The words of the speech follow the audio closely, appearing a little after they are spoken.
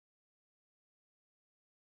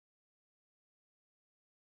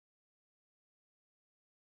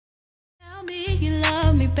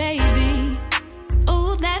me, baby.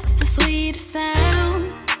 Oh, that's the sweetest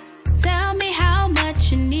sound. Tell me how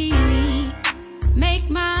much you need me. Make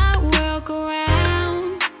my world go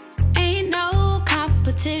round. Ain't no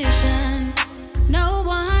competition. No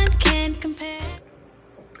one can compare.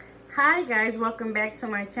 Hi guys, welcome back to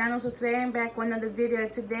my channel. So today I'm back with another video.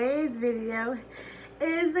 Today's video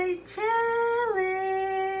is a challenge.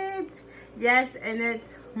 Yes, and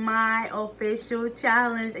it's my official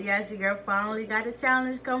challenge. Yes, your girl finally got a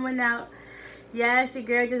challenge coming out. Yes, your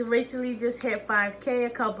girl just recently just hit 5K a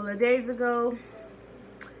couple of days ago.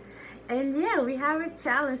 And yeah, we have a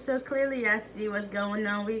challenge. So clearly I see what's going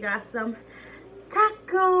on. We got some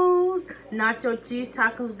tacos, nacho cheese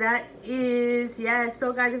tacos, that is. Yes,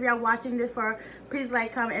 so guys, if y'all watching this for, please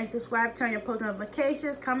like, comment, and subscribe. Turn your post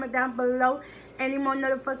notifications. Comment down below any more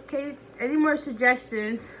notifications, any more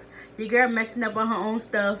suggestions. Your girl messing up on her own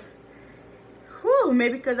stuff. Whew,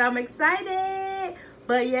 maybe because I'm excited.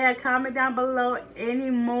 But yeah, comment down below any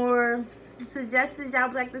more suggestions y'all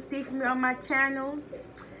would like to see from me on my channel.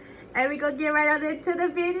 And we gonna get right on into the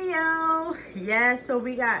video. Yeah, so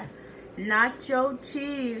we got nacho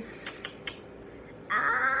cheese.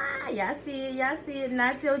 Y'all see it,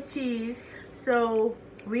 nacho cheese. So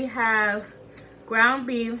we have ground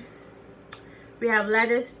beef, we have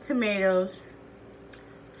lettuce, tomatoes,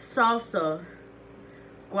 salsa,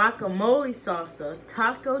 guacamole salsa,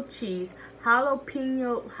 taco cheese,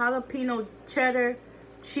 jalapeno cheddar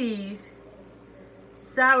cheese,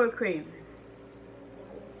 sour cream.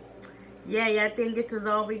 Yeah, y'all think this is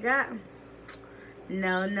all we got?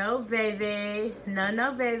 No, baby.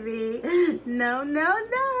 No, baby. No.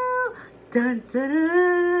 Dun, dun,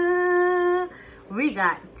 dun. We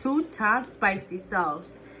got 2-time spicy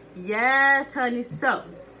sauce. Yes, honey. So,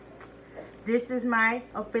 this is my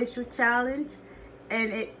official challenge.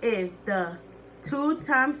 And it is the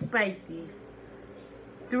 2-time spicy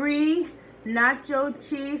 3 nacho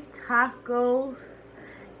cheese tacos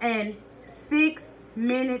and 6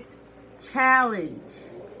 minutes challenge.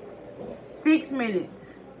 6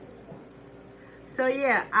 minutes. So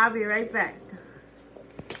yeah, I'll be right back.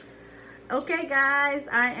 Okay guys,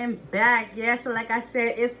 I am back. Yeah, so like I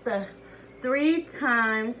said, it's the 2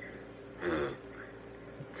 times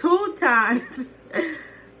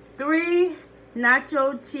 3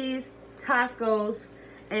 nacho cheese tacos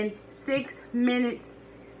and 6 minutes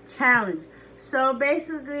challenge. So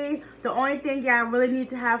basically, the only thing y'all really need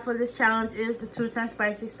to have for this challenge is the 2-time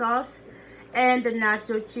spicy sauce and the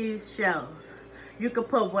nacho cheese shells. You can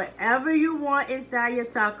put whatever you want inside your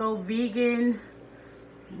taco, vegan,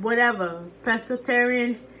 whatever,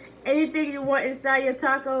 pescatarian, anything you want inside your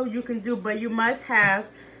taco, you can do, but you must have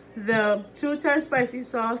the 2-time spicy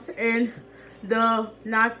sauce and the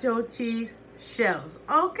nacho cheese shells.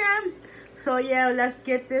 Okay, so yeah, let's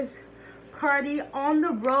get this party on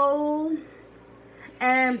the roll.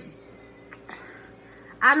 And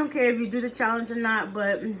I don't care if you do the challenge or not,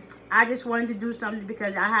 but I just wanted to do something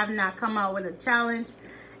because I have not come out with a challenge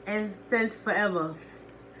and since forever.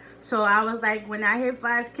 So I was like, when I hit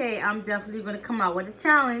 5K, I'm definitely going to come out with a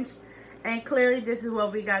challenge. And clearly this is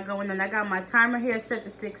what we got going on. I got my timer here set to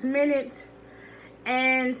 6 minutes.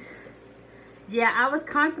 And yeah, I was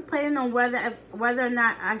contemplating on whether or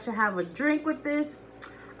not I should have a drink with this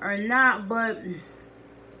or not, but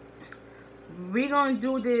we're going to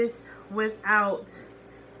do this without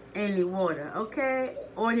any water, okay?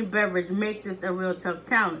 Or any beverage. Make this a real tough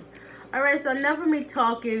challenge. Alright, so enough of me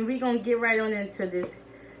talking. We're going to get right on into this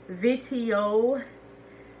video.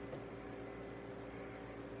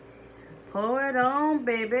 Pour it on,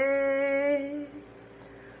 baby.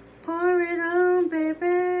 Pour it on,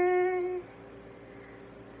 baby.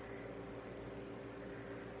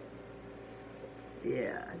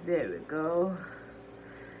 Yeah, there we go.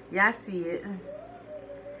 Y'all see it.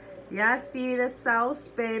 Y'all see the sauce,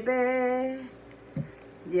 baby.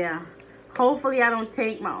 Yeah. Hopefully I don't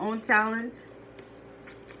take my own challenge.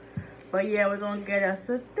 But yeah, we're going to get us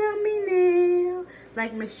a thumbnail.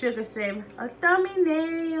 Like Miss Sugar said, a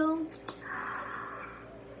thumbnail.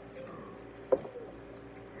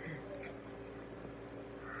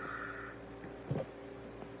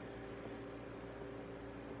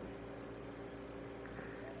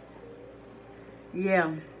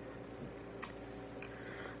 Yeah.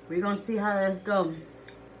 We're going to see how that goes.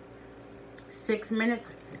 6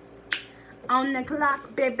 minutes on the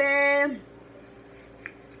clock, baby.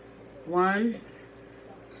 1,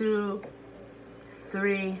 2,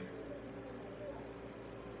 3,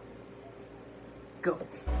 go.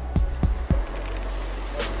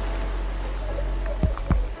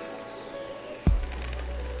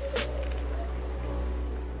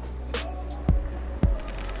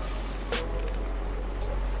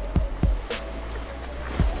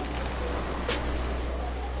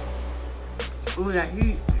 Ooh, that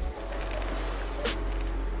heat.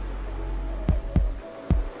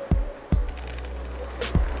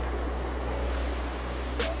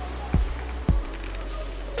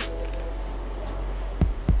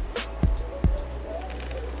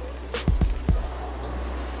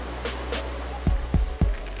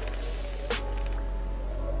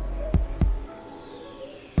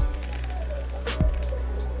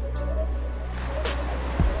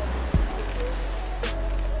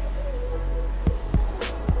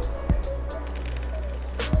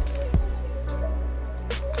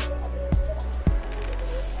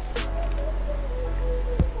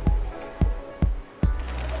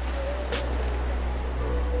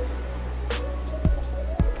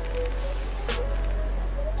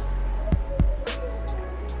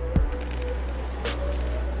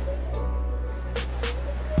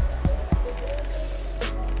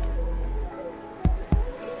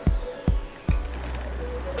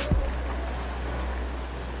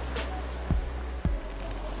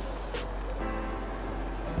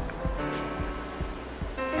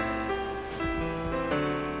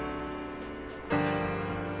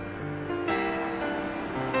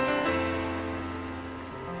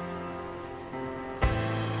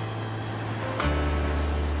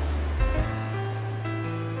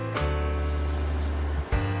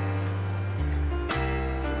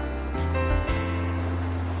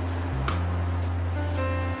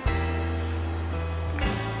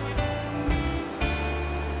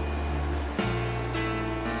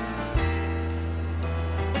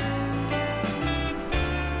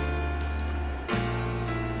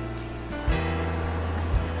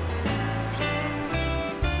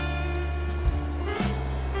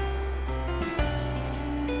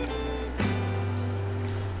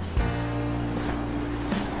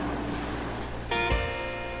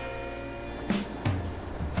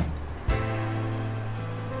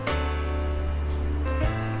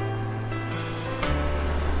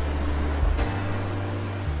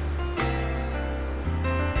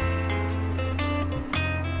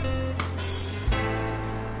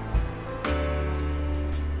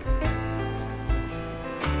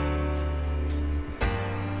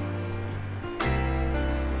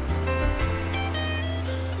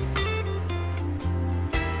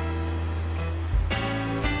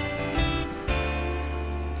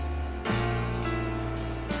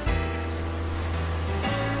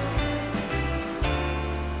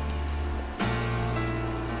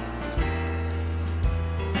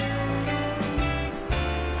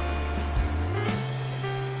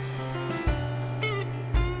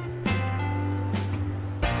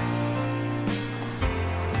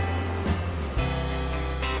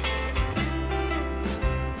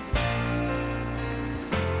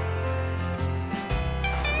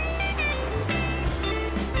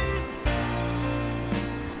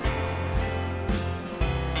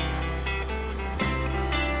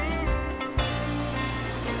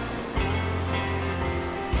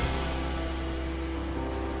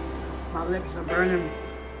 My lips are burning.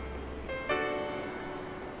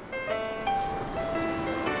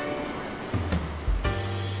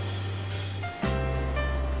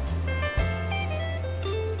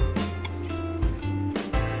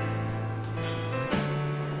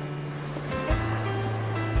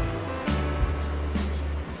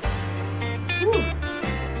 Woo.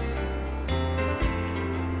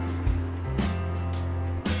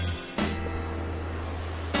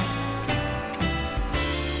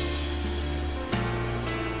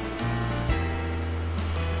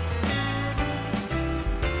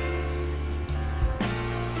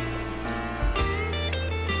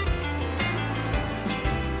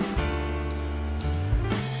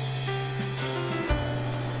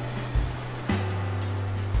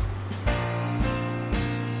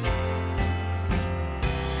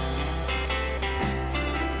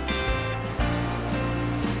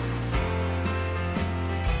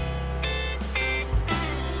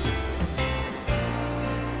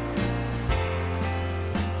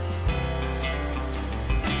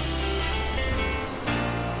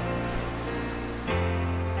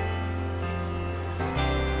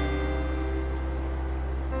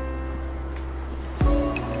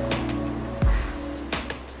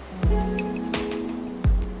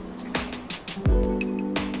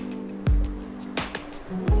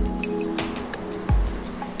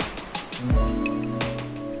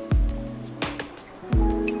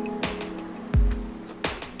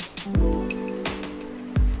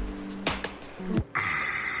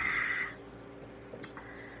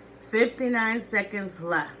 "59 seconds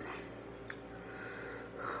left.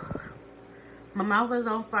 My mouth is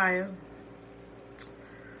on fire.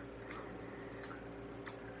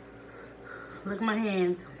 Look at my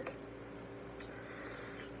hands.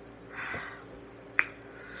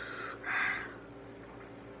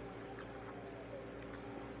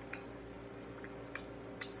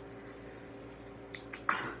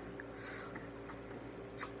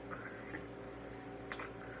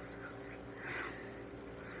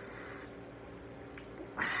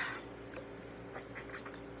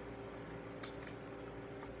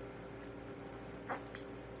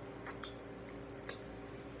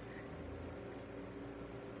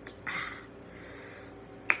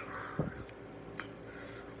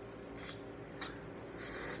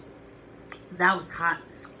 That was hot.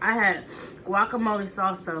 I had guacamole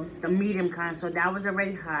salsa, the medium kind, so that was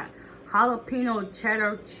already hot. Jalapeno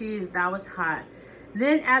cheddar cheese, that was hot.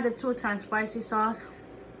 Then add the 2 times spicy sauce.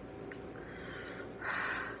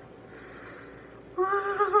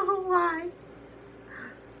 Why?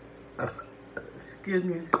 Excuse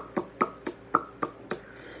me.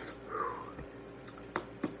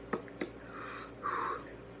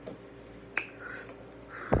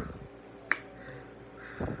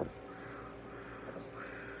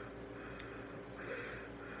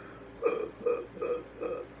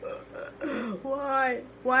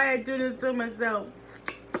 Why I do this to myself?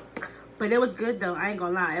 But it was good though. I ain't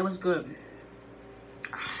gonna lie, it was good.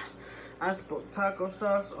 I spilled taco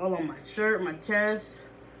sauce all on my shirt, my chest.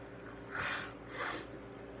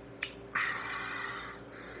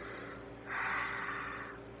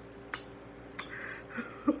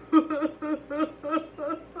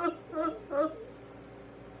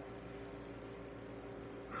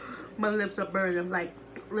 My lips are burning, like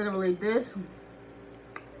literally this,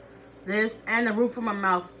 and the roof of my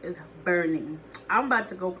mouth is burning. I'm about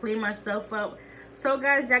to go clean myself up. So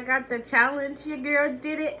guys, I got the challenge. Your girl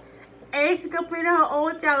did it, and she completed her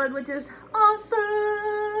own challenge, which is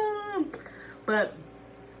awesome. But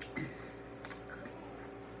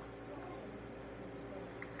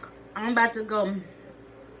I'm about to go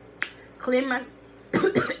clean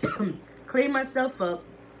myself up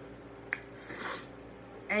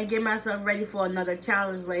and get myself ready for another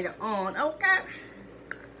challenge later on. Okay.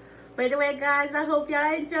 By the way, guys, I hope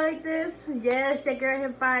y'all enjoyed this. Yes, your girl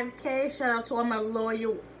hit 5K. Shout out to all my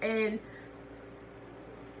loyal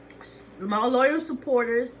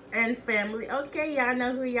supporters and family. Okay, y'all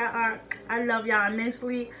know who y'all are. I love y'all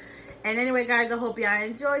immensely. And anyway, guys, I hope y'all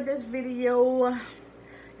enjoyed this video. If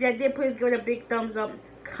y'all did, please give it a big thumbs up.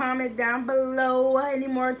 Comment down below any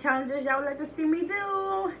more challenges y'all would like to see me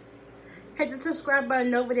do. Hit the subscribe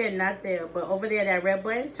button over there, not there, but over there, that red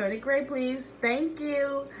button. Turn it gray, please. Thank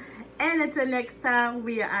you. And until next time,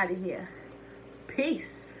 we are out of here.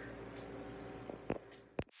 Peace.